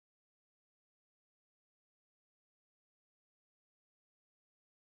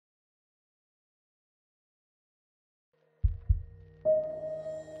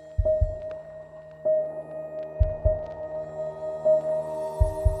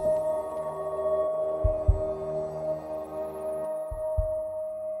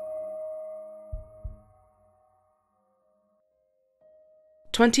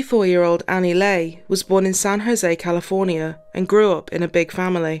24-year-old Annie Lay was born in San Jose, California, and grew up in a big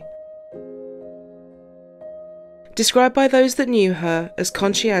family. Described by those that knew her as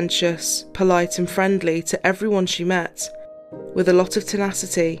conscientious, polite and friendly to everyone she met, with a lot of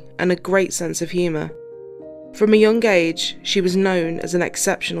tenacity and a great sense of humour. From a young age, she was known as an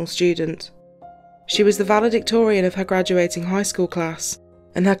exceptional student. She was the valedictorian of her graduating high school class,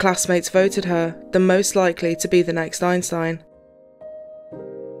 and her classmates voted her the most likely to be the next Einstein.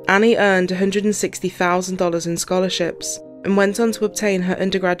 Annie earned $160,000 in scholarships and went on to obtain her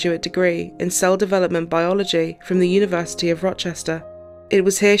undergraduate degree in cell development biology from the University of Rochester. It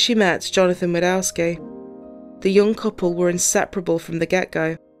was here she met Jonathan Wadowski. The young couple were inseparable from the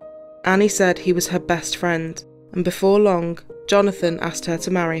get-go. Annie said he was her best friend, and before long, Jonathan asked her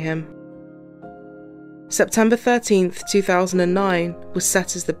to marry him. September 13th, 2009 was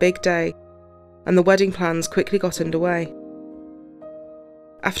set as the big day, and the wedding plans quickly got underway.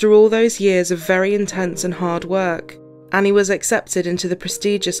 After all those years of very intense and hard work, Annie was accepted into the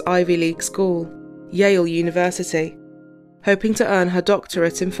prestigious Ivy League school, Yale University, hoping to earn her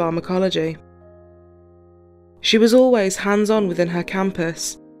doctorate in pharmacology. She was always hands-on within her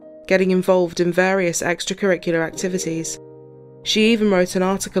campus, getting involved in various extracurricular activities. She even wrote an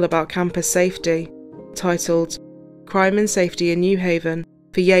article about campus safety, titled Crime and Safety in New Haven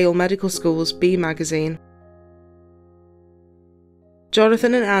for Yale Medical School's B magazine.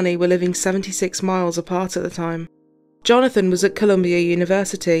 Jonathan and Annie were living 76 miles apart at the time. Jonathan was at Columbia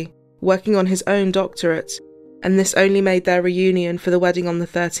University, working on his own doctorate, and this only made their reunion for the wedding on the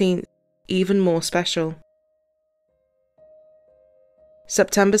 13th even more special.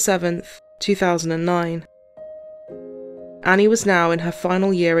 September 7th, 2009. Annie was now in her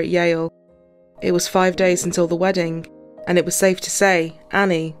final year at Yale. It was 5 days until the wedding, and it was safe to say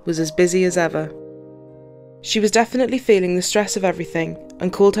Annie was as busy as ever. She was definitely feeling the stress of everything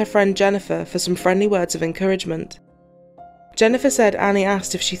and called her friend Jennifer for some friendly words of encouragement. Jennifer said Annie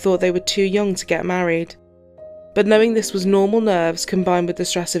asked if she thought they were too young to get married. But knowing this was normal nerves combined with the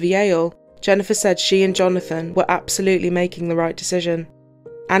stress of Yale, Jennifer said she and Jonathan were absolutely making the right decision.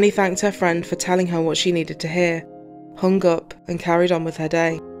 Annie thanked her friend for telling her what she needed to hear, hung up and carried on with her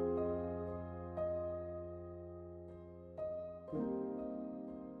day.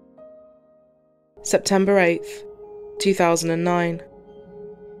 September 8th, 2009.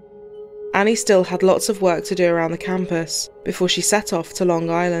 Annie still had lots of work to do around the campus before she set off to Long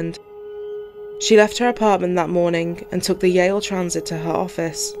Island. She left her apartment that morning and took the Yale Transit to her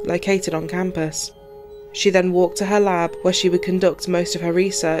office, located on campus. She then walked to her lab where she would conduct most of her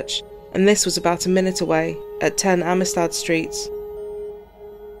research, and this was about a minute away at 10 Amistad Street.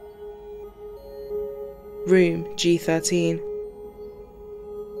 Room G13.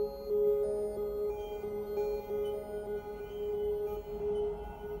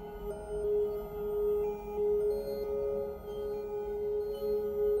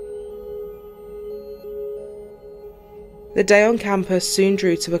 The day on campus soon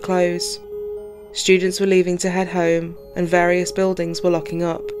drew to a close. Students were leaving to head home, and various buildings were locking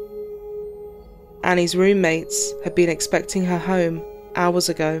up. Annie's roommates had been expecting her home hours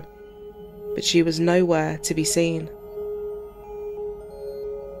ago, but she was nowhere to be seen.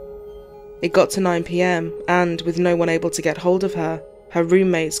 It got to 9 p.m, and with no one able to get hold of her, her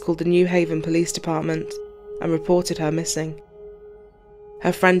roommates called the New Haven Police Department and reported her missing.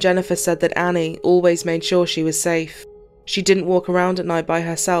 Her friend Jennifer said that Annie always made sure she was safe. She didn't walk around at night by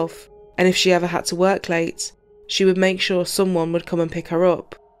herself, and if she ever had to work late, she would make sure someone would come and pick her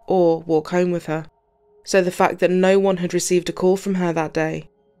up, or walk home with her. So the fact that no one had received a call from her that day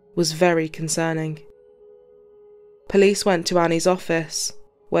was very concerning. Police went to Annie's office,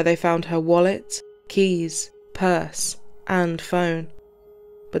 where they found her wallet, keys, purse, and phone.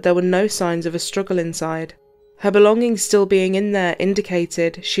 But there were no signs of a struggle inside. Her belongings still being in there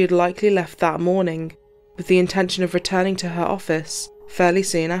indicated she had likely left that morning, with the intention of returning to her office fairly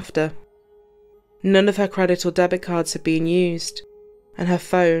soon after. None of her credit or debit cards had been used, and her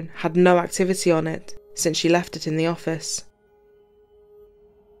phone had no activity on it since she left it in the office.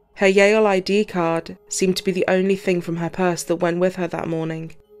 Her Yale ID card seemed to be the only thing from her purse that went with her that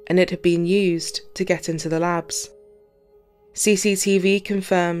morning, and it had been used to get into the labs. CCTV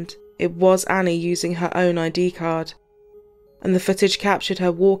confirmed it was Annie using her own ID card, and the footage captured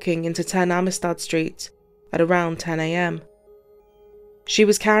her walking into 10 Amistad Street at around 10 a.m. She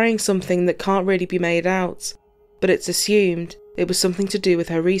was carrying something that can't really be made out, but it's assumed it was something to do with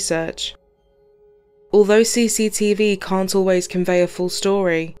her research. Although CCTV can't always convey a full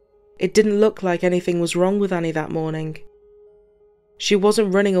story, it didn't look like anything was wrong with Annie that morning. She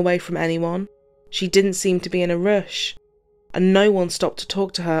wasn't running away from anyone, she didn't seem to be in a rush, and no one stopped to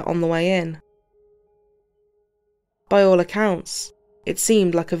talk to her on the way in. By all accounts, it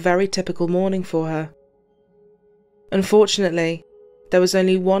seemed like a very typical morning for her. Unfortunately, there was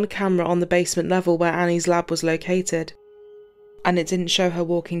only one camera on the basement level where Annie's lab was located, and it didn't show her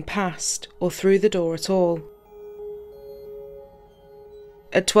walking past or through the door at all.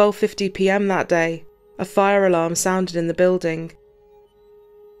 At 12:50 p.m. that day, a fire alarm sounded in the building,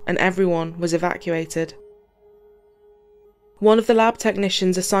 and everyone was evacuated. One of the lab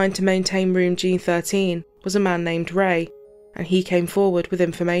technicians assigned to maintain room G13 was a man named Ray, and he came forward with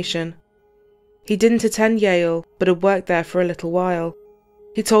information. He didn't attend Yale, but had worked there for a little while.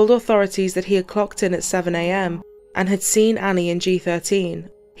 He told authorities that he had clocked in at 7 a.m. and had seen Annie in G13.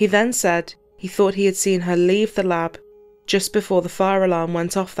 He then said he thought he had seen her leave the lab just before the fire alarm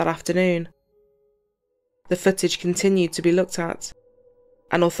went off that afternoon. The footage continued to be looked at,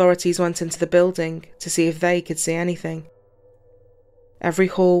 and authorities went into the building to see if they could see anything. Every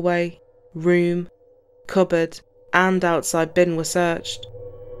hallway, room, cupboard, and outside bin were searched.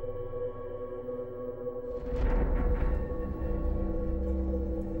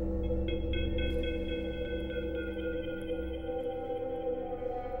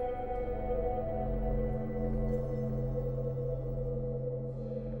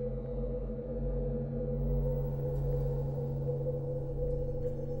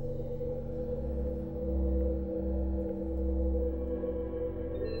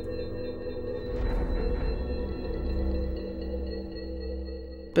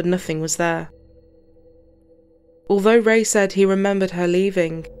 But nothing was there. Although Ray said he remembered her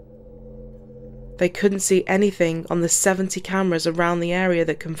leaving, they couldn't see anything on the 70 cameras around the area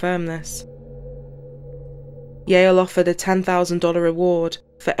that confirmed this. Yale offered a $10,000 reward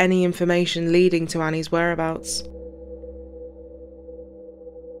for any information leading to Annie's whereabouts.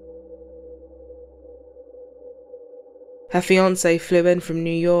 Her fiancé flew in from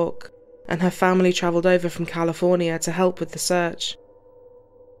New York, and her family travelled over from California to help with the search.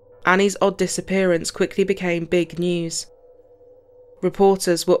 Annie's odd disappearance quickly became big news.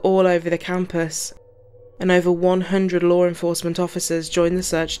 Reporters were all over the campus, and over 100 law enforcement officers joined the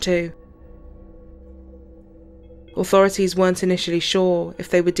search too. Authorities weren't initially sure if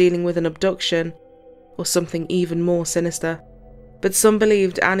they were dealing with an abduction or something even more sinister, but some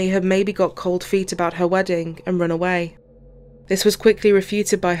believed Annie had maybe got cold feet about her wedding and run away. This was quickly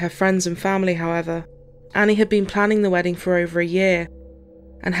refuted by her friends and family, however. Annie had been planning the wedding for over a year,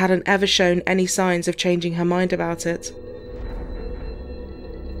 and hadn't ever shown any signs of changing her mind about it.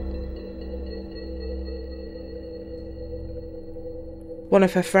 One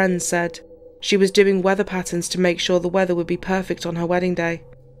of her friends said she was doing weather patterns to make sure the weather would be perfect on her wedding day.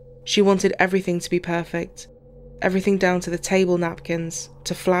 She wanted everything to be perfect, everything down to the table napkins,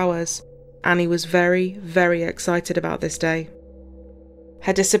 to flowers. Annie was very, very excited about this day.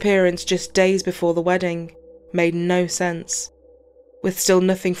 Her disappearance just days before the wedding made no sense. With still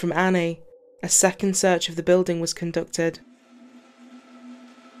nothing from Annie, a second search of the building was conducted.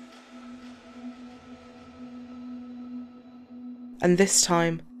 And this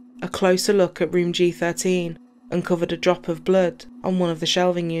time, a closer look at room G13 uncovered a drop of blood on one of the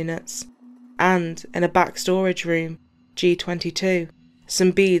shelving units, and in a back storage room, G22,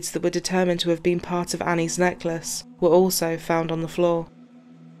 some beads that were determined to have been part of Annie's necklace were also found on the floor.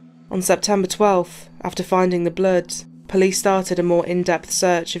 On September 12th, after finding the blood, police started a more in-depth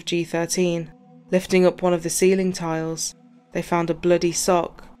search of G13. Lifting up one of the ceiling tiles, they found a bloody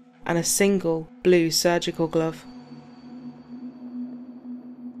sock and a single blue surgical glove.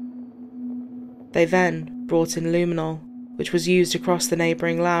 They then brought in luminol, which was used across the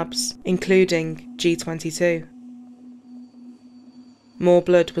neighbouring labs, including G22. More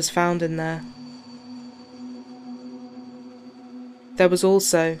blood was found in there. There was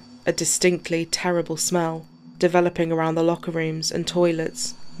also a distinctly terrible smell developing around the locker rooms and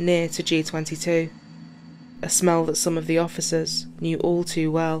toilets near to G22, a smell that some of the officers knew all too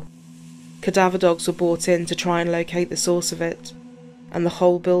well. Cadaver dogs were brought in to try and locate the source of it, and the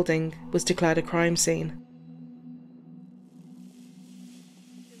whole building was declared a crime scene.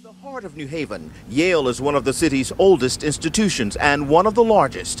 In the heart of New Haven, Yale is one of the city's oldest institutions and one of the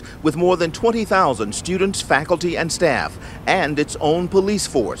largest, with more than 20,000 students, faculty, and staff, and its own police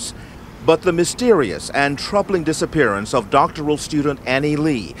force. But the mysterious and troubling disappearance of doctoral student Annie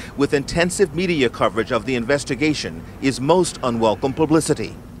Lee, with intensive media coverage of the investigation, is most unwelcome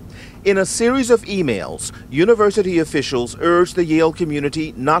publicity. In a series of emails, university officials urged the Yale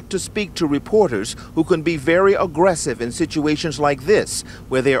community not to speak to reporters who can be very aggressive in situations like this,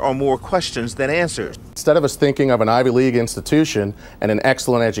 where there are more questions than answers. Instead of us thinking of an Ivy League institution and an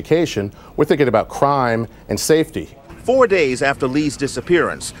excellent education, we're thinking about crime and safety. 4 days after Lee's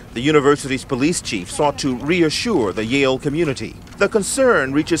disappearance, the university's police chief sought to reassure the Yale community. The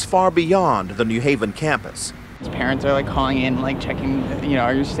concern reaches far beyond the New Haven campus. His parents are calling in, checking,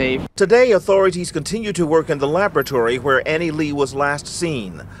 are you safe? Today, authorities continue to work in the laboratory where Annie Lee was last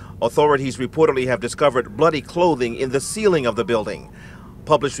seen. Authorities reportedly have discovered bloody clothing in the ceiling of the building.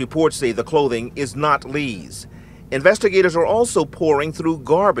 Published reports say the clothing is not Lee's. Investigators are also pouring through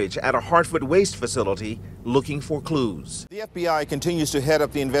garbage at a Hartford waste facility looking for clues. The FBI continues to head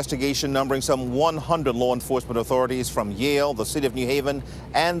up the investigation, numbering some 100 law enforcement authorities from Yale, the city of New Haven,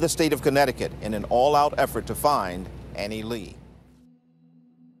 and the state of Connecticut in an all-out effort to find Annie Lee.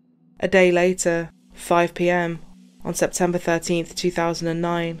 A day later, 5 p.m., on September 13th,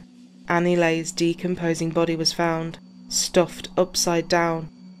 2009, Annie Lee's decomposing body was found, stuffed upside down,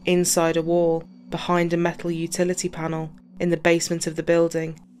 inside a wall, behind a metal utility panel in the basement of the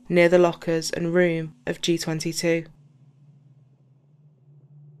building, near the lockers and room of G22.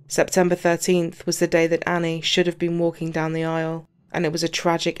 September 13th was the day that Annie should have been walking down the aisle, and it was a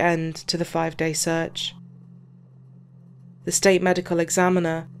tragic end to the 5-day search. The state medical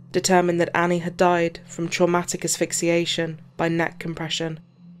examiner determined that Annie had died from traumatic asphyxiation by neck compression.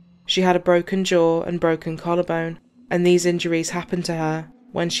 She had a broken jaw and broken collarbone, and these injuries happened to her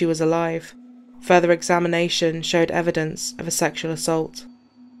when she was alive. Further examination showed evidence of a sexual assault.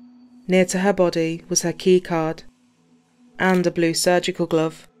 Near to her body was her key card and a blue surgical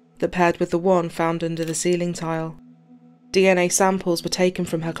glove that paired with the one found under the ceiling tile. DNA samples were taken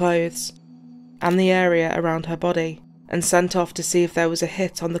from her clothes and the area around her body and sent off to see if there was a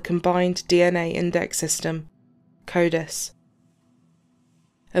hit on the combined DNA index system, CODIS.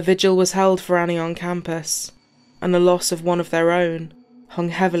 A vigil was held for Annie on campus, and the loss of one of their own hung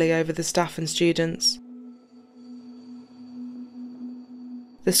heavily over the staff and students.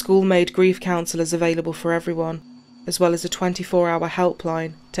 The school made grief counsellors available for everyone, as well as a 24-hour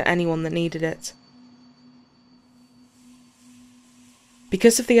helpline to anyone that needed it.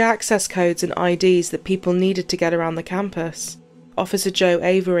 Because of the access codes and IDs that people needed to get around the campus, Officer Joe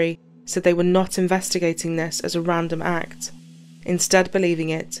Avery said they were not investigating this as a random act, instead believing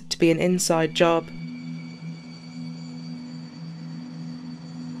it to be an inside job.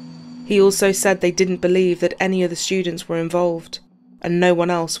 He also said they didn't believe that any of the students were involved, and no one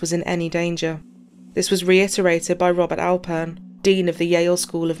else was in any danger. This was reiterated by Robert Alpern, Dean of the Yale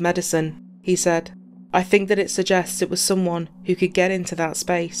School of Medicine. He said, "I think that it suggests it was someone who could get into that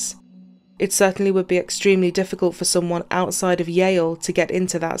space. It certainly would be extremely difficult for someone outside of Yale to get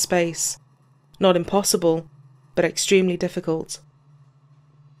into that space. Not impossible, but extremely difficult."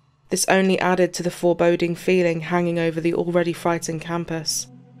 This only added to the foreboding feeling hanging over the already frightened campus.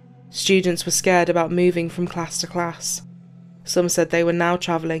 Students were scared about moving from class to class. Some said they were now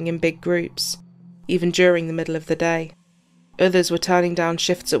travelling in big groups, even during the middle of the day. Others were turning down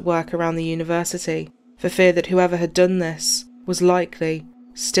shifts at work around the university for fear that whoever had done this was likely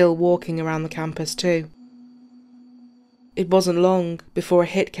still walking around the campus too. It wasn't long before a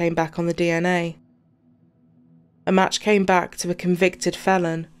hit came back on the DNA. A match came back to a convicted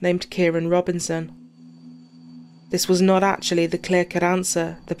felon named Kieran Robinson. This was not actually the clear-cut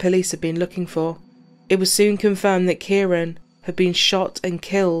answer the police had been looking for. It was soon confirmed that Kieran had been shot and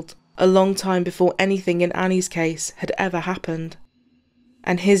killed a long time before anything in Annie's case had ever happened,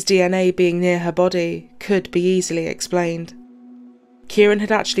 and his DNA being near her body could be easily explained. Kieran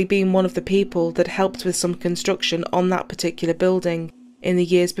had actually been one of the people that helped with some construction on that particular building in the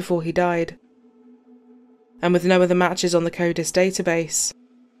years before he died. And with no other matches on the CODIS database,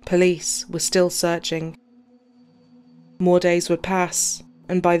 police were still searching. More days would pass,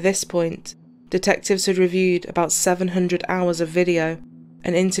 and by this point, detectives had reviewed about 700 hours of video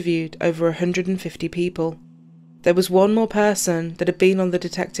and interviewed over 150 people. There was one more person that had been on the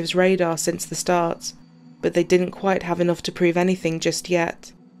detectives' radar since the start, but they didn't quite have enough to prove anything just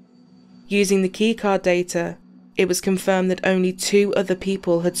yet. Using the keycard data, it was confirmed that only 2 other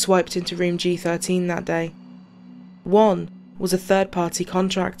people had swiped into room G13 that day. One was a third-party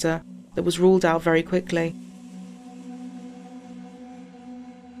contractor that was ruled out very quickly.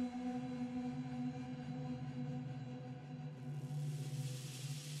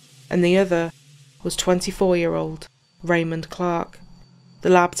 And the other was 24-year-old Raymond Clark, the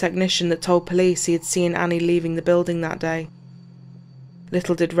lab technician that told police he had seen Annie leaving the building that day.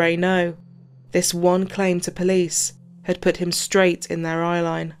 Little did Ray know, this one claim to police had put him straight in their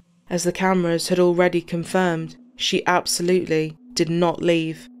eyeline, as the cameras had already confirmed she absolutely did not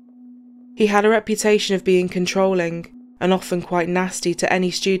leave. He had a reputation of being controlling and often quite nasty to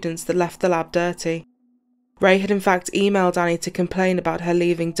any students that left the lab dirty. Ray had in fact emailed Annie to complain about her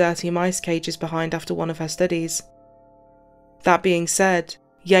leaving dirty mice cages behind after one of her studies. That being said,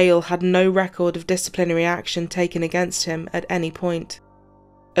 Yale had no record of disciplinary action taken against him at any point.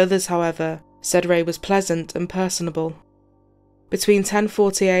 Others, however, said Ray was pleasant and personable. Between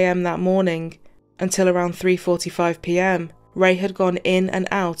 10:40 a.m. that morning until around 3:45 p.m, Ray had gone in and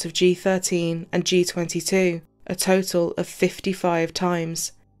out of G13 and G22 a total of 55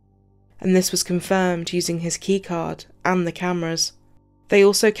 times, and this was confirmed using his keycard and the cameras. They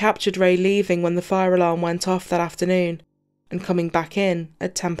also captured Ray leaving when the fire alarm went off that afternoon and coming back in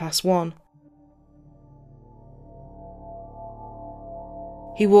at 1:10.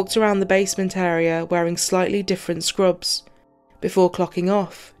 He walked around the basement area wearing slightly different scrubs before clocking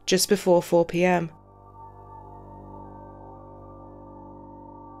off just before 4 p.m.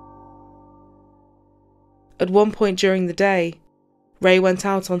 At one point during the day, Ray went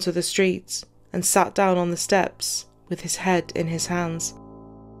out onto the street and sat down on the steps with his head in his hands.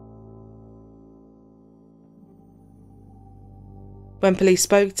 When police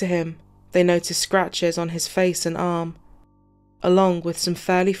spoke to him, they noticed scratches on his face and arm, along with some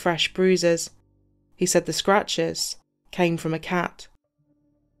fairly fresh bruises. He said the scratches came from a cat.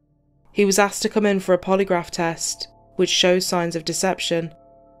 He was asked to come in for a polygraph test, which shows signs of deception,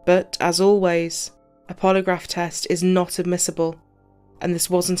 but as always, a polygraph test is not admissible, and this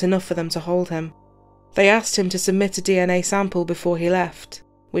wasn't enough for them to hold him. They asked him to submit a DNA sample before he left,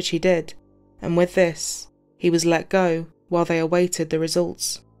 which he did, and with this, he was let go while they awaited the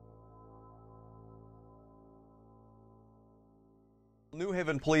results. New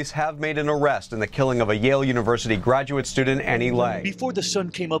Haven police have made an arrest in the killing of a Yale University graduate student, Annie Lay. Before the sun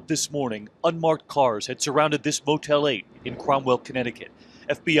came up this morning, unmarked cars had surrounded this Motel 8 in Cromwell, Connecticut.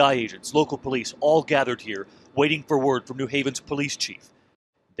 FBI agents, local police, all gathered here, waiting for word from New Haven's police chief.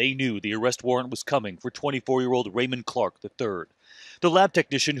 They knew the arrest warrant was coming for 24-year-old Raymond Clark III. The lab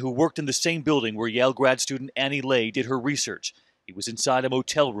technician who worked in the same building where Yale grad student Annie Lay did her research. He was inside a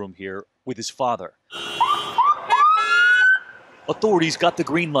motel room here with his father. Authorities got the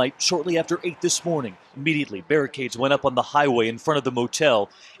green light shortly after 8 this morning. Immediately, barricades went up on the highway in front of the motel,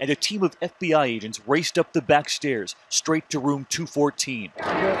 and a team of FBI agents raced up the back stairs, straight to room 214.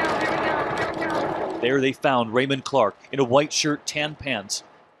 There they found Raymond Clark in a white shirt, tan pants,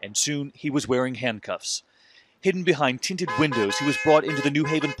 and soon he was wearing handcuffs. Hidden behind tinted windows, he was brought into the New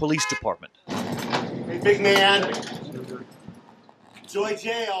Haven Police Department. Hey, big man. Enjoy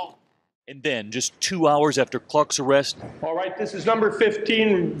jail. And then, just 2 hours after Clark's arrest, all right, this is number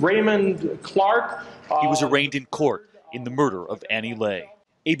 15, Raymond Clark. He was arraigned in court in the murder of Annie Lay.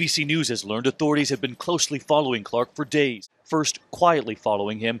 ABC News has learned authorities have been closely following Clark for days. First, quietly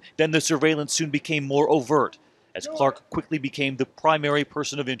following him, then the surveillance soon became more overt, as Clark quickly became the primary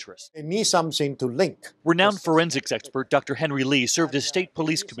person of interest. It needs something to link. Renowned forensics expert Dr. Henry Lee served as state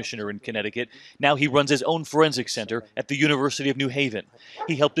police commissioner in Connecticut. Now he runs his own forensics center at the University of New Haven.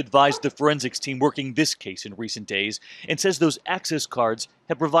 He helped advise the forensics team working this case in recent days and says those access cards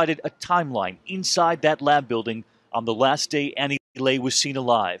have provided a timeline inside that lab building on the last day Annie Lay was seen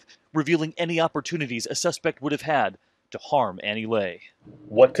alive, revealing any opportunities a suspect would have had to harm Annie Lay.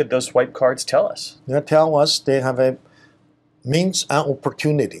 What could those swipe cards tell us? They tell us they have a means and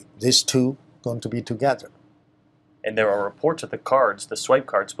opportunity. These two going to be together. And there are reports that the swipe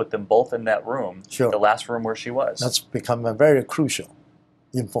cards, put them both in that room, Sure. the last room where she was. That's become a very crucial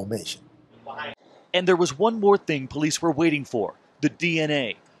information. And there was one more thing police were waiting for, the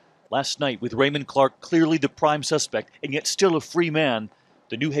DNA. Last night, with Raymond Clark clearly the prime suspect and yet still a free man,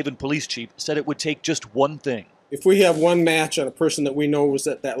 the New Haven police chief said it would take just one thing. If we have one match on a person that we know was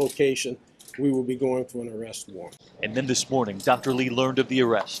at that location, we will be going for an arrest warrant. And then this morning, Dr. Lee learned of the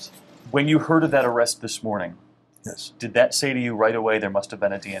arrest. When you heard of that arrest this morning, Yes. did that say to you right away there must have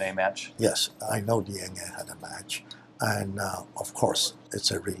been a DNA match? Yes, I know DNA had a match. And of course,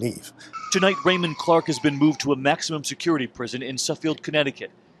 it's a relief. Tonight, Raymond Clark has been moved to a maximum security prison in Suffield,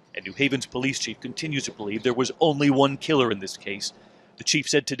 Connecticut. And New Haven's police chief continues to believe there was only one killer in this case. The chief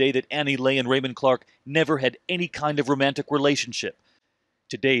said today that Annie Lay and Raymond Clark never had any kind of romantic relationship.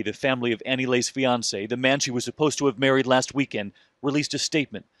 Today, the family of Annie Lay's fiancé, the man she was supposed to have married last weekend, released a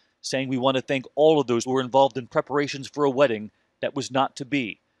statement saying, "We want to thank all of those who were involved in preparations for a wedding that was not to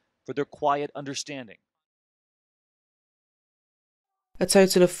be, for their quiet understanding." A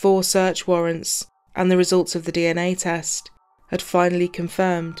total of 4 search warrants and the results of the DNA test had finally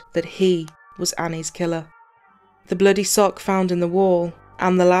confirmed that he was Annie's killer. The bloody sock found in the wall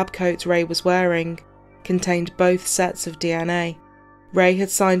and the lab coat Ray was wearing contained both sets of DNA. Ray had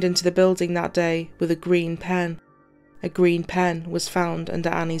signed into the building that day with a green pen. A green pen was found under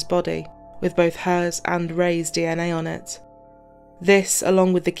Annie's body, with both hers and Ray's DNA on it. This,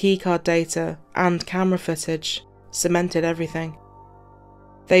 along with the keycard data and camera footage, cemented everything.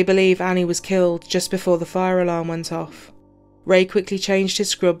 They believe Annie was killed just before the fire alarm went off. Ray quickly changed his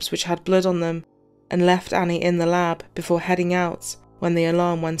scrubs, which had blood on them, and left Annie in the lab before heading out when the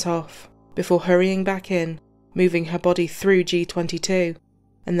alarm went off, before hurrying back in, moving her body through G22,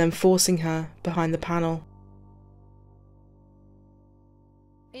 and then forcing her behind the panel.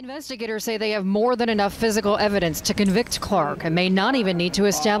 Investigators say they have more than enough physical evidence to convict Clark and may not even need to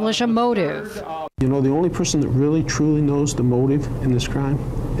establish a motive. You know, the only person that really truly knows the motive in this crime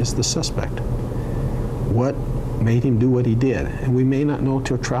is the suspect. What made him do what he did? And we may not know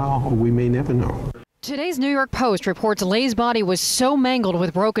till trial, or we may never know. Today's New York Post reports Lay's body was so mangled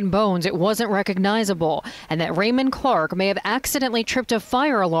with broken bones it wasn't recognizable, and that Raymond Clark may have accidentally tripped a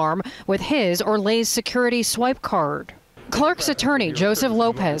fire alarm with his or Lay's security swipe card. Clark's attorney, Joseph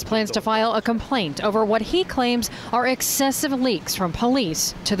Lopez, plans to file a complaint over what he claims are excessive leaks from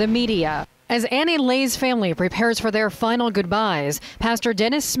police to the media. As Annie Lay's family prepares for their final goodbyes, Pastor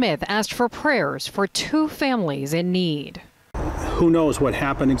Dennis Smith asked for prayers for two families in need. Who knows what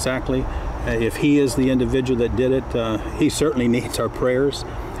happened exactly? If he is the individual that did it, he certainly needs our prayers,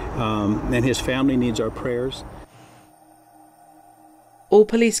 and his family needs our prayers. All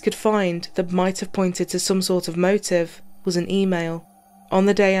police could find that might have pointed to some sort of motive was an email. On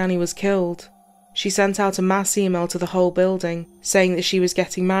the day Annie was killed, she sent out a mass email to the whole building saying that she was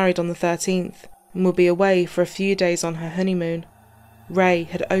getting married on the 13th and would be away for a few days on her honeymoon. Ray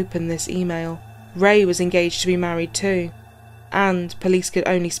had opened this email. Ray was engaged to be married too, and police could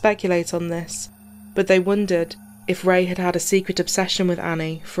only speculate on this, but they wondered if Ray had had a secret obsession with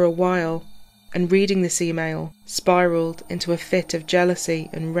Annie for a while, and reading this email spiralled into a fit of jealousy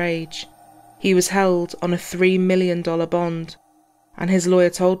and rage. He was held on a $3 million bond, and his lawyer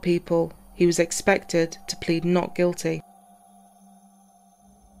told people he was expected to plead not guilty.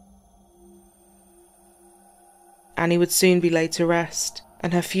 Annie would soon be laid to rest,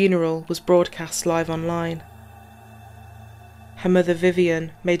 and her funeral was broadcast live online. Her mother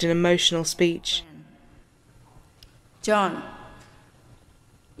Vivian made an emotional speech. John,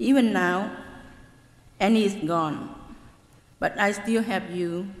 even now, Annie is gone, but I still have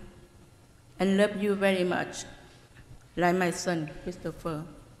you and love you very much, like my son, Christopher.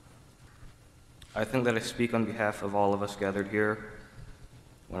 I think that I speak on behalf of all of us gathered here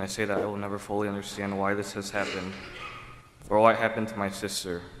when I say that I will never fully understand why this has happened or what happened to my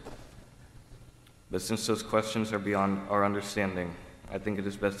sister. But since those questions are beyond our understanding, I think it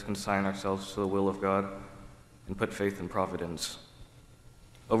is best to consign ourselves to the will of God and put faith in providence.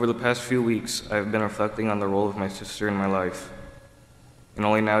 Over the past few weeks, I have been reflecting on the role of my sister in my life, and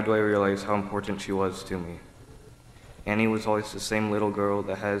only now do I realize how important she was to me. Annie was always the same little girl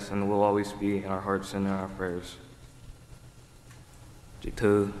that has and will always be in our hearts and in our prayers.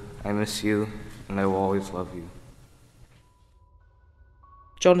 Jitu, I miss you, and I will always love you.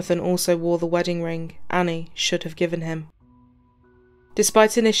 Jonathan also wore the wedding ring Annie should have given him.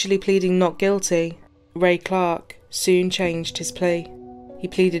 Despite initially pleading not guilty, Ray Clark soon changed his plea. He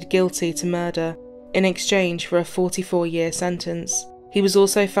pleaded guilty to murder in exchange for a 44-year sentence. He was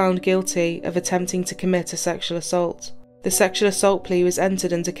also found guilty of attempting to commit a sexual assault. The sexual assault plea was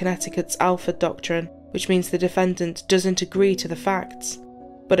entered under Connecticut's Alford Doctrine, which means the defendant doesn't agree to the facts,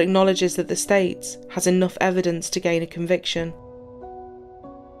 but acknowledges that the state has enough evidence to gain a conviction.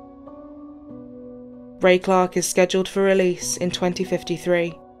 Ray Clark is scheduled for release in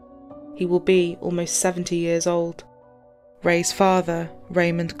 2053. He will be almost 70 years old. Ray's father,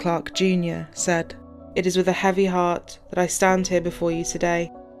 Raymond Clark Jr., said, "It is with a heavy heart that I stand here before you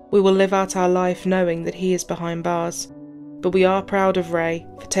today. We will live out our life knowing that he is behind bars, but we are proud of Ray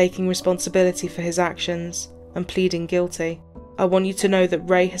for taking responsibility for his actions and pleading guilty. I want you to know that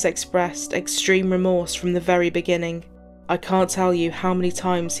Ray has expressed extreme remorse from the very beginning. I can't tell you how many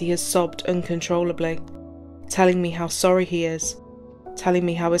times he has sobbed uncontrollably, telling me how sorry he is, telling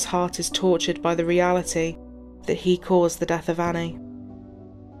me how his heart is tortured by the reality that he caused the death of Annie."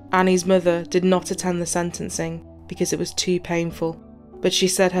 Annie's mother did not attend the sentencing because it was too painful, but she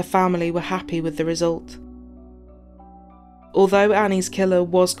said her family were happy with the result. Although Annie's killer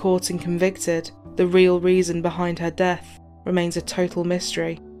was caught and convicted, the real reason behind her death remains a total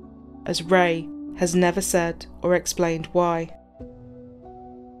mystery, as Ray has never said or explained why.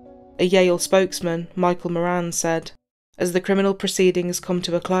 A Yale spokesman, Michael Moran, said, "As the criminal proceedings come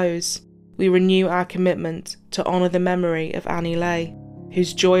to a close, we renew our commitment to honour the memory of Annie Lay,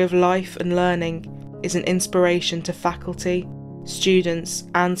 whose joy of life and learning is an inspiration to faculty, students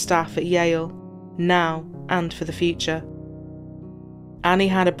and staff at Yale, now and for the future." Annie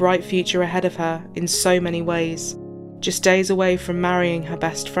had a bright future ahead of her in so many ways. Just days away from marrying her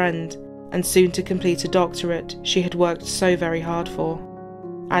best friend, and soon to complete a doctorate she had worked so very hard for.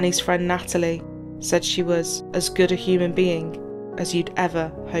 Annie's friend Natalie said she was as good a human being as you'd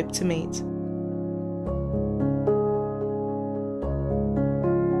ever hope to meet.